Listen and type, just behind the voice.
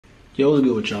Yo, what's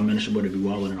good with y'all, man? It's your boy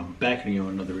DavidBWylin, and I'm back in you on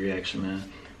another reaction, man.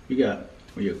 We got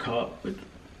where you're caught with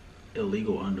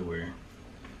illegal underwear.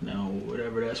 Now,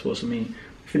 whatever that's supposed to mean,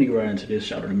 we're finna get right into this.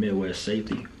 Shout out to Midwest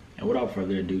Safety. And without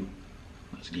further ado,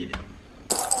 let's get it.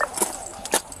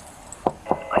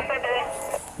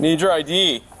 Need your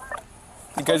ID.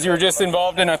 Because you were just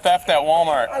involved in a theft at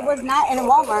Walmart. I was not in a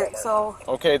Walmart, so...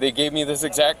 Okay, they gave me this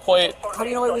exact plate. How do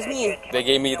you know it was me? They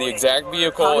gave me the exact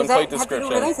vehicle and plate description. How does that have to do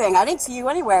with anything? I didn't see you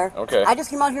anywhere. Okay. I just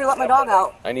came out here to let my dog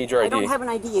out. I need your ID. I don't have an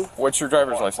ID. What's your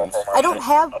driver's license? I don't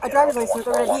have a driver's license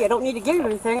or an ID. I don't need to give you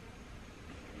anything.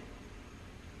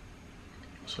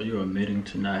 So you're admitting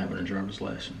to not having a driver's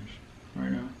license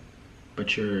right now?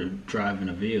 But you're driving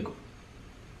a vehicle.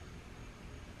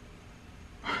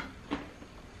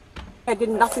 I did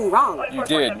nothing wrong. You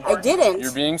did. I didn't.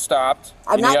 You're being stopped.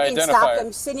 I'm not being stopped.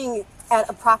 I'm sitting at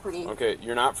a property. Okay,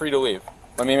 you're not free to leave.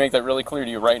 Let me make that really clear to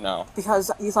you right now.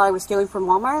 Because you thought I was stealing from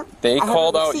Walmart? They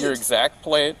called out your exact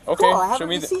plate. Okay, cool, I have show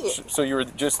me the so you were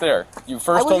just there. You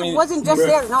first told me. I wasn't just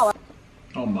there, no.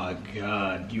 Oh my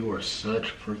God, you are such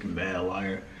a freaking bad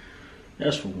liar.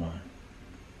 That's for one.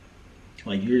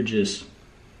 Like you're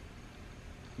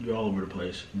all over the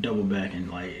place, double backing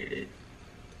like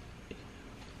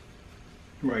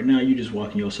right now you're just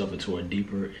walking yourself into a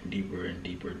deeper and deeper and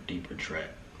deeper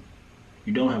trap.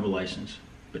 You don't have a license,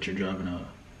 but you're driving a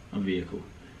vehicle.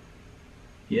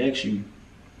 He asked you,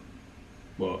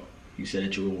 well, you said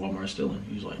that you were Walmart stealing.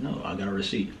 He was like, no, I got a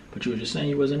receipt. But you were just saying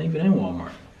you wasn't even in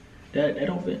Walmart. That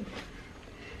don't fit.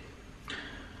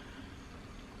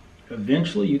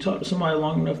 Eventually, you talk to somebody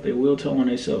long enough, they will tell on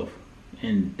themselves.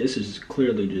 And this is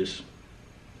clearly just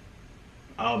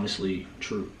obviously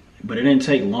true. But it didn't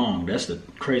take long. That's the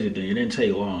crazy thing. It didn't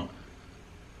take long.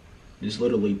 It's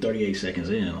literally 38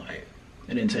 seconds in. Like,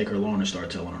 it didn't take her long to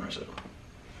start telling on herself.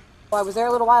 Well, I was there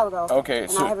a little while ago. Okay,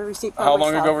 and so I have a receipt for how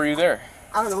long ago were you there?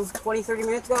 I don't know, 20, 30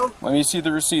 minutes ago. Let me see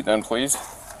the receipt then, please.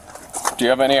 Do you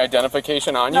have any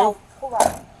identification on you? No, hold on.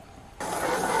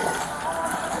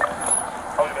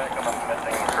 I'll be back on a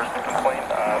missing person complaint,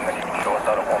 and you can show us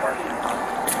out at Walmart.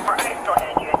 Alright, go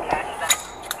ahead, you can catch that.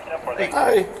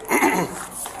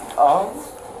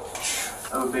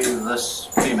 It would be this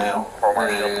female,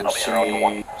 and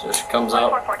she just comes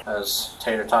up as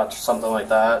tater tots or something like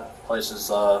that, places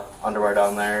the underwear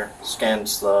down there,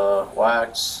 scans the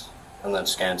wax, and then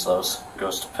scans those.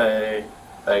 Goes to pay,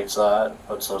 bags that,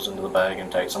 puts those into the bag, and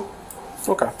takes them.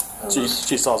 Okay.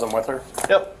 She sells them with her?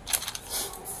 Yep.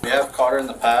 We have caught her in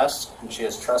the past, and she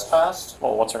has trespassed.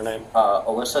 Well, what's her name?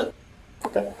 Alyssa.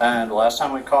 Okay. And the last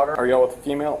time we caught her... Are y'all with a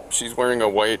female? She's wearing a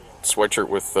white sweatshirt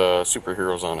with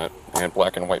superheroes on it and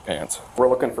black and white pants. We're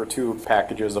looking for 2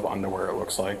 packages of underwear, it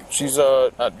looks like. She's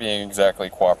not being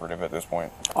exactly cooperative at this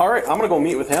point. All right, I'm going to go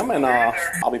meet with him, and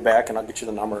I'll be back, and I'll get you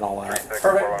the number and all that.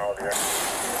 Perfect.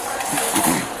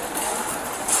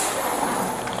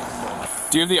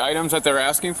 Do you have the items that they're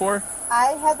asking for?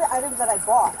 I have the items that I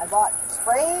bought. I bought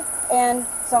spray and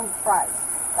some fries.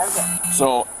 That's it.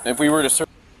 So, if we were to search...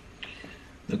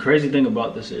 The crazy thing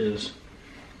about this is,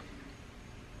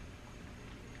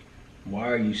 why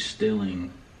are you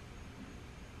stealing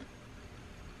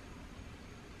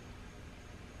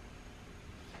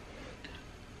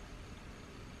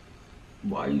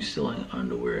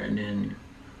underwear and then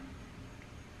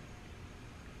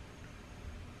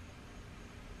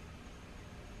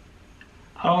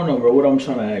I don't know, bro, what I'm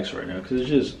trying to ask right now,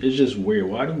 because it's just weird.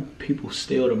 Why do people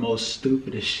steal the most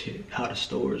stupidest shit out of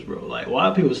stores, bro? Like, why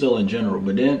do people steal in general?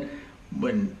 But then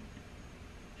when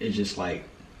it's just like,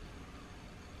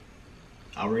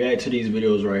 I'll react to these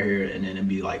videos right here, and then it'd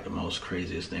be like the most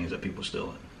craziest things that people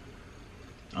stealing.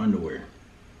 Underwear.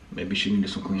 Maybe she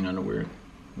needed some clean underwear.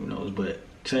 Who knows? But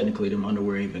technically, them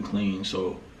underwear ain't been clean,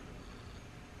 so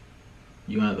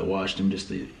you have to wash them just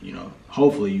to, you know,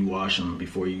 hopefully you wash them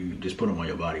before you just put them on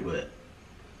your body, but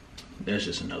that's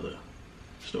just another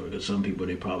story. Because some people,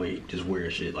 they probably just wear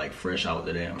shit like fresh out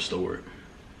the damn store,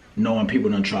 knowing people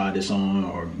done tried this on,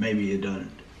 or maybe it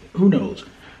done, who knows.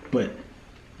 But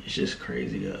it's just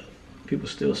crazy that people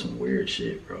steal some weird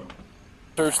shit, bro.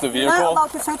 Search the You're not vehicle?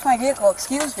 about to search my vehicle,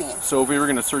 excuse me. So if we were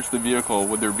going to search the vehicle,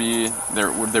 would there be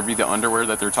the underwear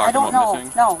that they're talking I don't about know.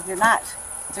 missing? No, you're not.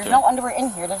 There's no underwear in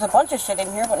here. There's a bunch of shit in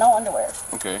here, but no underwear.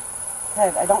 Okay.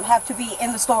 I don't have to be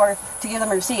in the store to give them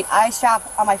a receipt. I shop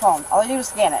on my phone. All I do is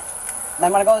scan it.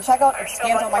 Then when I go to checkout, it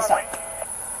scans all my stuff.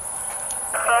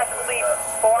 Possibly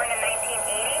born in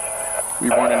 1980? Were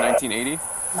you born in 1980?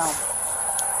 No.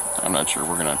 I'm not sure.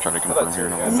 We're going to try to confirm here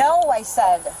in a moment. No, I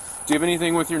said. Do you have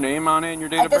anything with your name on it and your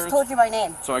date I of birth? just told you my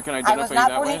name. So I can I identify was you not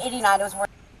that born way? in 89. I was born.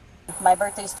 My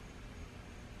birthday's.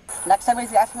 Next time if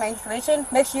you ask for my information,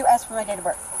 make sure you ask for my date of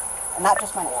birth. Not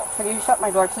just my name. Can you shut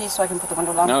my door, please, so I can put the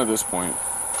window down? Not at this point.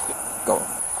 Go.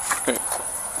 Okay.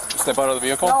 Step out of the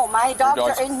vehicle. No, my dogs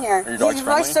are in here. Are your dogs He's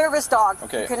my friendly? service dog.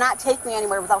 Okay. You cannot take me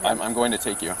anywhere without him. I'm going to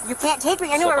take you. You can't take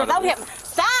me anywhere without him.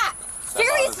 Stop!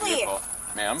 Seriously!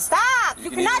 Ma'am? Stop! You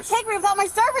cannot take me without my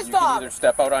service You dog! can either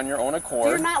step out on your own accord.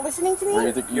 You're not listening to me?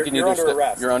 You're under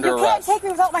arrest. You're under You arrest. can't take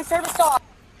me without my service dog!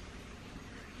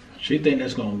 She think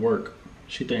that's gonna work.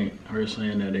 She think her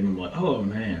saying that they gonna be like, oh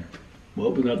man,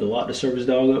 well we got to lock the service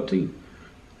dog up too.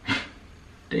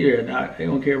 They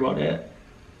don't care about that.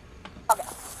 Okay.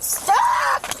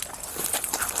 Stop!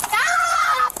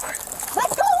 Stop! Let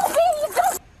go of me! You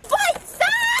don't fight!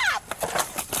 Stop!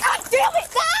 God damn it!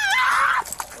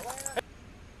 Stop!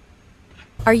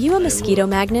 Are you a mosquito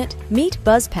magnet? Meet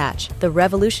Buzz Patch, the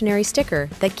revolutionary sticker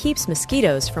that keeps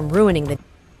mosquitoes from ruining the...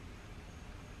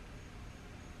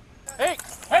 Hey!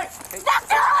 Hey!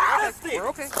 We're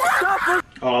okay.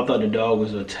 Oh, I thought the dog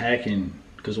was attacking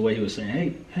because the way he was saying,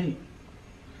 hey, hey.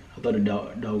 I thought the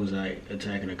dog was like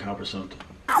attacking a cop or something.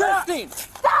 Stop!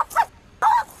 Stop!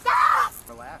 Stop!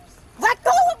 Relax. Let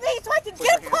go of me so I can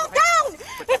get him calmed down!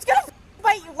 It's gonna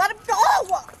bite you! Let him go!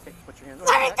 Okay, put your hands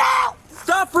Let me go!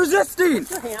 Stop resisting!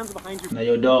 Put your hands behind your... Now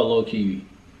your dog low key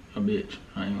a bitch.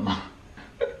 I ain't gonna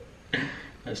lie.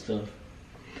 That's tough.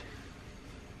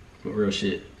 But real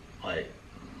shit, like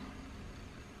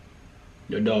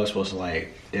your dog's supposed to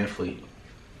like definitely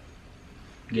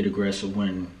get aggressive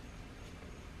when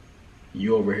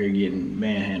you over here getting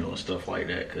manhandled and stuff like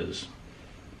that, because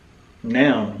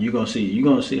now you're gonna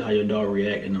see how your dog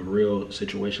react in a real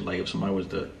situation. Like if somebody was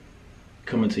to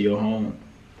come into your home,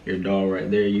 your dog right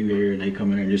there, you here, and they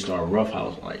come in and just start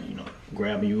roughhouse, like, you know,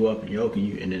 grabbing you up and yoking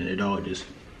you, and then the dog just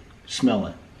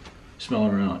smelling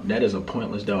around. That is a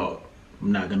pointless dog.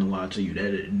 I'm not gonna lie to you,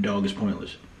 that dog is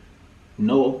pointless.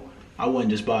 No, I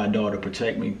wouldn't just buy a dog to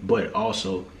protect me, but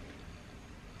also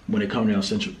when it comes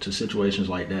down to situations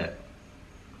like that,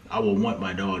 I would want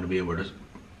my dog to be able to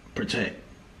protect,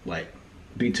 like,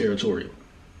 be territorial.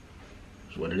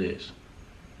 That's what it is.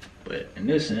 But in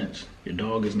this sense, your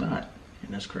dog is not,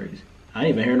 and that's crazy. I ain't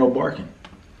even hear no barking.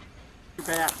 You're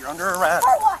back. You're under arrest.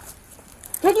 For what?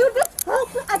 Can you just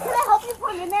help? Can I help you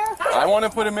put him in there? I want to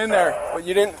put him in there, but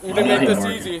you didn't make this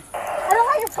easy. I don't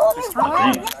want you pulling me from him.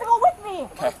 You have to go with me.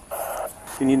 Okay.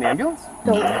 You need an ambulance?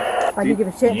 Don't. I didn't give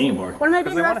a shit. He ain't barking. What am I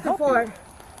being arrested for?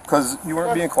 Because you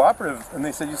weren't being cooperative, and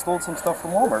they said you stole some stuff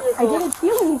from Walmart. I didn't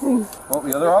steal anything. Well,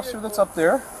 the other officer that's up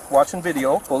there watching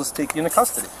video will just take you into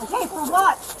custody. Okay, for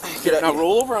what? Now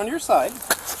roll over on your side.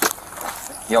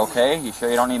 You okay? You sure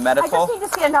you don't need I medical? just need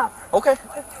to stand up. Okay.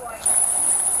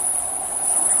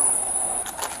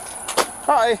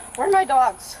 Hi. Where are my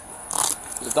dogs?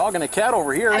 There's a dog and a cat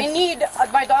over here. I need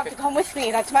my dog to come with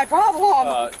me. That's my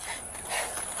problem.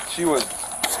 She was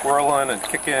squirreling and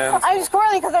kicking. I'm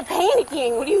squirreling because I'm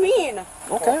panicking. What do you mean?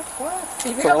 Okay.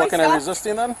 You So we're looking at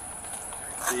resisting then?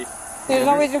 There's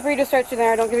no reason for you to search in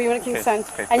there. I don't give you any consent.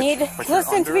 I need...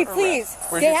 Listen to me, please.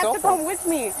 Where's They your have cell to phone? come with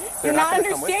me. They're You're not not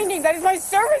gonna come with you. understanding. That is my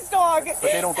service dog. But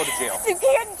they don't go to jail. You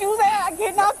can't do that. I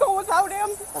cannot go without him.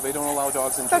 Well, they don't allow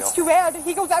dogs in jail. That's too bad.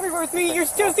 He goes everywhere with me. You're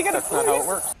still gonna That's not how it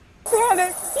works.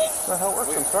 panic. That's not how it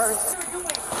works. I'm sorry.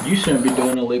 You shouldn't be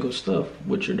doing illegal stuff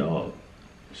with your dog.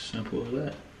 Simple as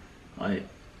that. Like,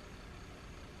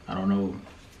 I don't know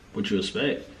what you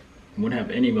expect. Wouldn't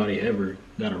have anybody ever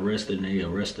got arrested and they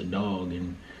arrest a dog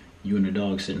and you and the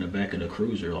dog sit in the back of the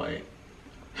cruiser, like,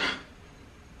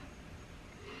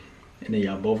 and then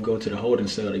y'all both go to the holding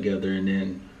cell together and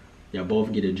then y'all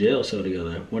both get a jail cell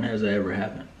together. When has that ever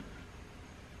happened?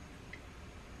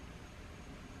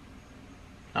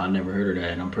 I never heard of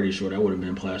that, and I'm pretty sure that would have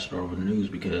been plastered over the news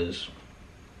because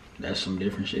that's some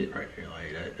different shit right there.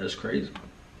 Like, that's crazy.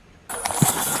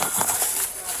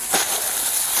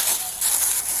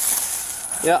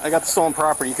 Yeah, I got the stolen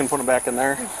property. You can put them back in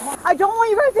there. I don't want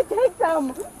you guys to take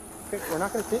them. Okay, we're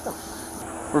not going to take them.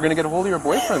 We're going to get a hold of your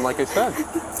boyfriend, like I said.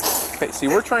 Okay, see,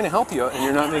 we're trying to help you, and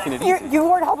you're not making it easy. You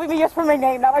weren't helping me just for my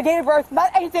name, not my date of birth, not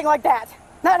anything like that.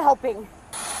 Not helping.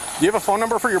 Do you have a phone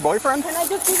number for your boyfriend? Can I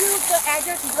just give you the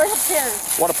address? He's right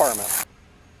upstairs. What apartment?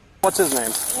 What's his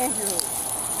name? Andrew.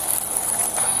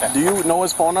 Do you know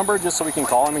his phone number just so we can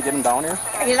call him and get him down here?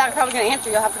 He's not probably going to answer.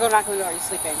 You'll have to go knock on the door. He's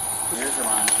sleeping. Here's your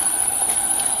mom.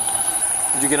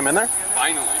 Did you get him in there?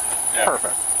 Finally. Yeah.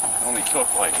 Perfect. It only took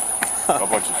like a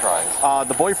bunch of tries.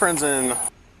 The boyfriend's in...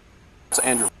 It's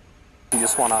Andrew. You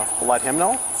just want to let him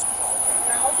know?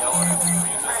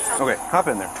 Okay, hop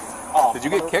in there. Did you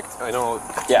get kicked? I know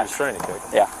she was trying to kick.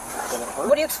 Yeah.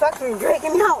 What do you expect from me?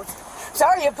 Dragging me out.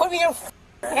 Sorry, you put me in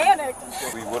panic.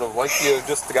 We would have liked you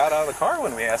just got out of the car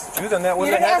when we asked you, then that You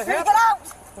wouldn't didn't have ask had me to to happen.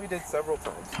 get out. We did several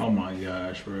times. Oh my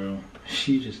gosh, bro.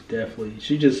 She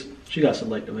got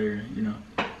selective hearing, you know.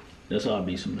 That's how I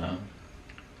be sometimes.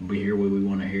 We hear what we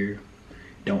want to hear.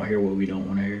 Don't hear what we don't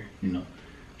want to hear, you know.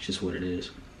 It's just what it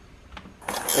is.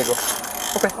 There you go.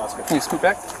 Okay. Can you scoot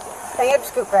back? I am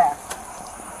scoot back.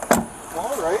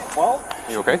 All right. Well.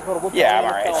 You okay? Yeah, I'm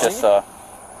alright. It's just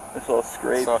this little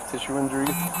scrape. Soft tissue injury.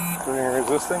 Burning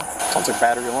resisting. Sounds like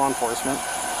battery law enforcement.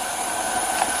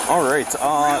 All right.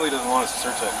 He really doesn't want us to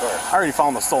search that car. I already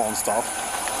found the stolen stuff.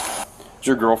 Does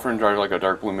your girlfriend drive like a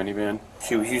dark blue minivan?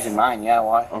 She was using mine, yeah,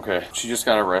 why? Okay. She just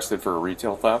got arrested for a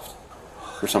retail theft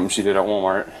for something she did at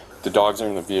Walmart. The dogs are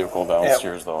in the vehicle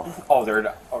downstairs, though. Oh,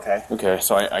 they're okay. Okay,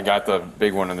 so I got the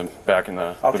big one in the back in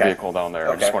the vehicle down there.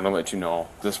 I just wanted to let you know.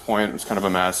 At this point, it was kind of a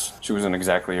mess. She wasn't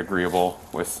exactly agreeable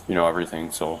with, you know,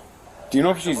 everything. So, do you know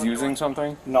if she's using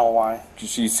something? No, why?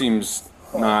 She seems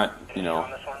not, you know.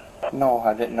 No,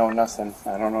 I didn't know nothing.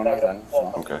 I don't know nothing.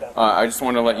 So. Okay. I just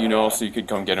wanted to let you know so you could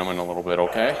come get him in a little bit,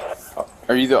 okay?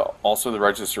 Are you also the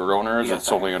registered owner, or is it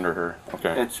solely under her?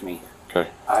 Okay. It's me. Okay.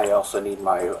 I also need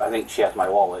I think she has my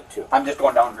wallet, too. I'm just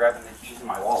going down and grabbing the keys in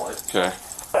my wallet. Okay.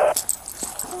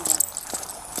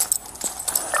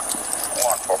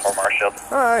 144 Marshall.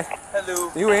 Hi.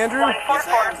 Hello. You Andrew?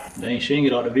 Dang, she didn't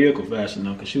get out the vehicle fast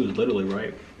enough because she was literally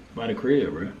right by the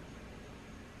crib, bro.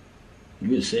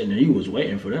 You was sitting there, you was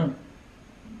waiting for them.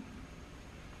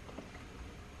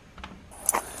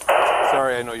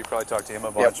 Sorry, I know you probably talked to him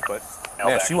a bunch, but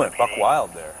man, she went buck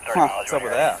wild there. Huh. What's up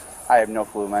with that? I have no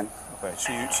clue, man. Okay,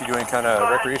 she doing kind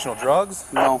of recreational drugs?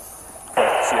 No.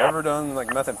 Okay. She ever done like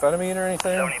methamphetamine or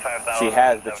anything? She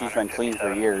has, but she's been clean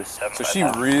for years. So he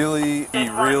really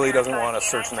doesn't want us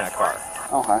searching that car.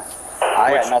 Okay.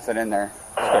 I got nothing in there.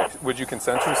 Okay. Would you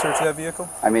consent to a search of that vehicle?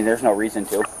 I mean, there's no reason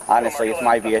to. Honestly, it's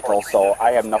my vehicle, so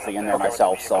I have nothing in there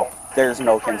myself, so there's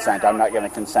no consent. I'm not going to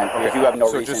consent. If you have no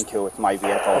reason to, it's my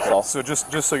vehicle, so. So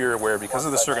just so you're aware, because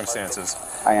of the circumstances,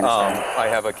 I understand. I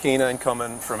have a canine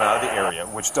coming from out of the area,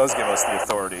 which does give us the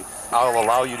authority. I'll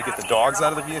allow you to get the dogs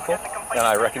out of the vehicle, and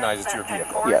I recognize it's your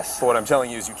vehicle. Yes. But what I'm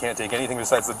telling you is you can't take anything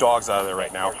besides the dogs out of there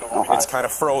right now. Okay. It's kind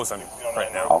of frozen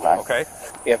right now. Okay.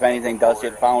 If anything does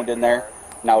get found in there,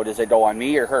 now does it go on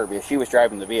me or her? Because she was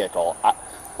driving the vehicle.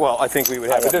 Well, I think we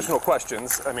would have additional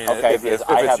questions. I mean, Okay, if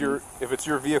it's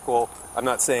your vehicle, I'm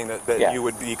not saying that you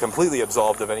would be completely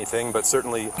absolved of anything, but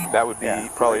certainly that would be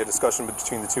probably a discussion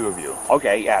between the two of you.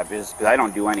 Okay, yeah, because I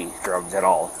don't do any drugs at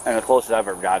all. And the closest I've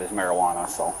ever got is marijuana,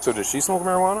 so. So does she smoke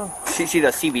marijuana? She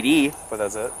does CBD. But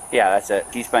that's it? Yeah, that's it.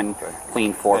 She's been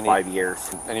clean 4 or 5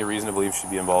 years. Any reason to believe she'd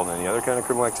be involved in any other kind of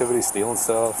criminal activity, stealing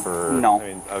stuff? Or No. I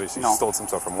mean, obviously she stole some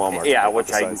stuff from Walmart. Yeah,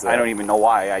 which I don't even know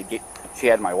why. She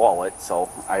had my wallet, so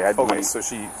I had Okay, so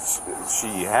she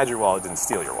had your wallet, didn't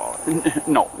steal your wallet?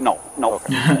 No.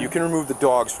 Okay. You can remove the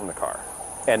dogs from the car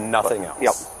and nothing else.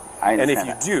 Yep. I And if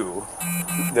understand you do,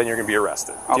 then you're going to be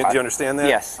arrested. Okay. Do you understand that?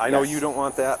 Yes. I know you don't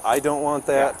want that. I don't want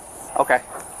that. Yeah. Okay.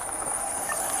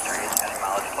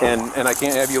 And I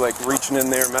can't have you like reaching in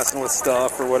there messing with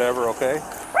stuff or whatever, okay?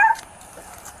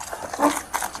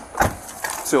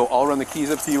 So I'll run the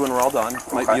keys up to you when we're all done.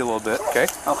 Might be a little bit, okay?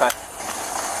 Okay.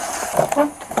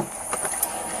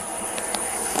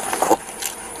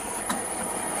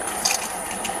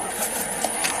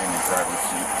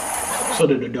 So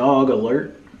did the dog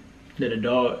alert? Did the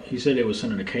dog, he said they was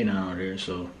sending a canine out there,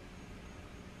 so.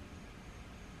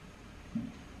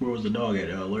 Where was the dog at,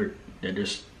 the alert? That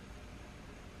there's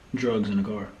drugs in the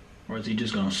car? Or is he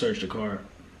just gonna search the car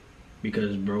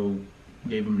because bro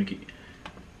gave him the key?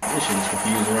 This shit is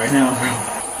confusing right now, bro.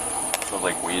 So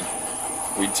like weed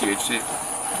THC?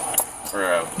 Or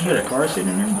You got a car seat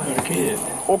in there? You got a kid.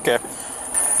 Okay.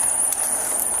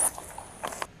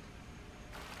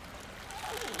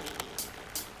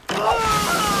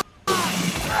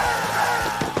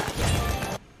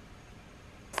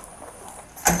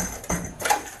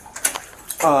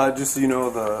 Just so you know,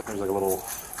 there's like a little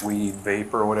weed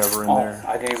vape or whatever in there.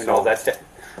 I didn't even know that's it.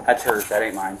 That's hers. That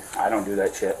ain't mine. I don't do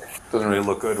that shit. Doesn't really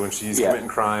look good when she's committing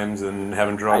crimes and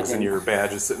having drugs and your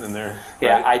badge is sitting in there.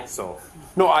 Yeah, right?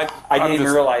 I didn't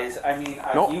realize. I mean,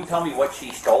 can you tell me what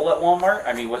she stole at Walmart?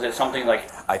 I mean, was it something like?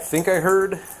 I think I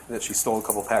heard that she stole a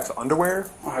couple packs of underwear.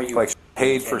 Like she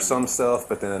paid for some stuff,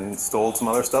 but then stole some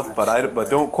other stuff. But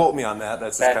don't quote me on that.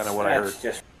 That's just kind of what I heard. That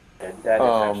is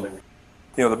actually.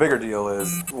 You know, the bigger deal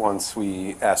is once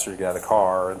we asked her to get out of the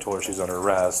car and told her she's under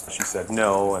arrest, she said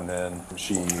no, and then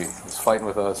she was fighting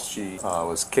with us. She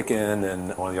was kicking,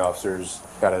 and one of the officers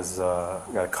got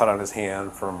a cut on his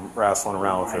hand from wrestling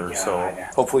around with her. So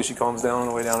hopefully she calms down on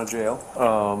the way down to jail.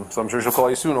 So I'm sure she'll call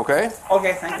you soon, okay?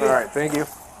 Okay, thank you. All right, thank you.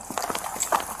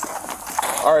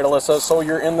 All right, Alyssa, so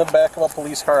you're in the back of a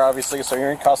police car, obviously, so you're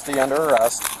in custody under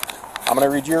arrest. I'm going to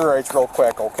read you your rights real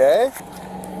quick, okay?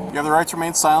 You have the right to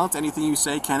remain silent. Anything you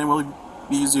say can and will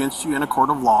be used against you in a court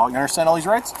of law. You understand all these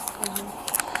rights?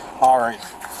 Mm-hmm. All right.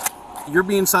 You're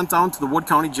being sent down to the Wood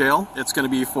County Jail. It's going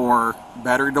to be for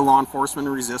battery to law enforcement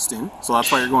and resisting, so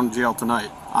that's why you're going to jail tonight.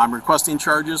 I'm requesting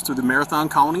charges to the Marathon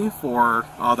County for,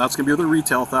 that's going to be where the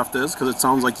retail theft is, because it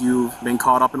sounds like you've been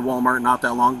caught up in Walmart not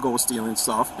that long ago stealing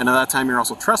stuff. And at that time you're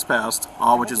also trespassed,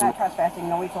 which is... not trespassing.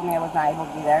 Nobody told me I was not able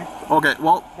to be there. Okay,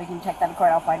 well... They can check that in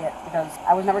court, I'll fight it, because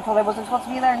I was never told I wasn't supposed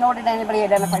to be there, nor did anybody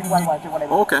identify who I was or what I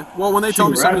was. Okay, well when they tell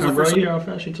me somebody's officially... How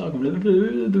fast she talking?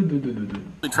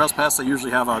 Trespass, they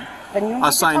usually have a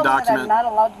signed signed document. I'm not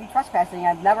allowed to be trespassing.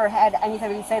 I've never had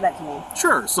anybody say that to me.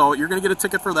 Sure, so you're going to get a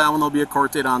ticket for that one. There'll be a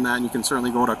court date on that, and you can certainly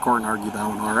go to court and argue that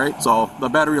one, all right? So the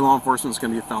battery law enforcement is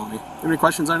going to be a felony. Have any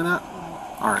questions on that?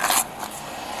 All right.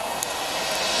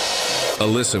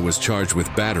 Alyssa was charged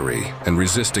with battery and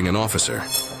resisting an officer.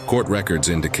 Court records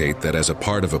indicate that as a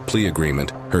part of a plea agreement,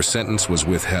 her sentence was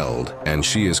withheld, and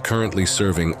she is currently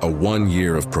serving a 1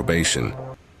 year of probation.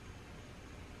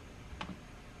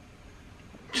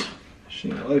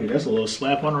 Look, that's a little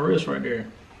slap on the wrist right there.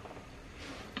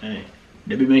 Hey,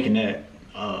 they be making that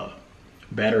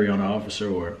battery on an officer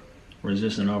or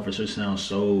resisting an officer sound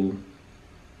so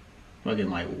fucking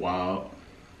like wild.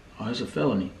 Oh, it's a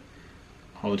felony.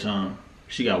 Whole time.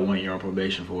 She got 1 year on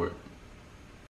probation for it.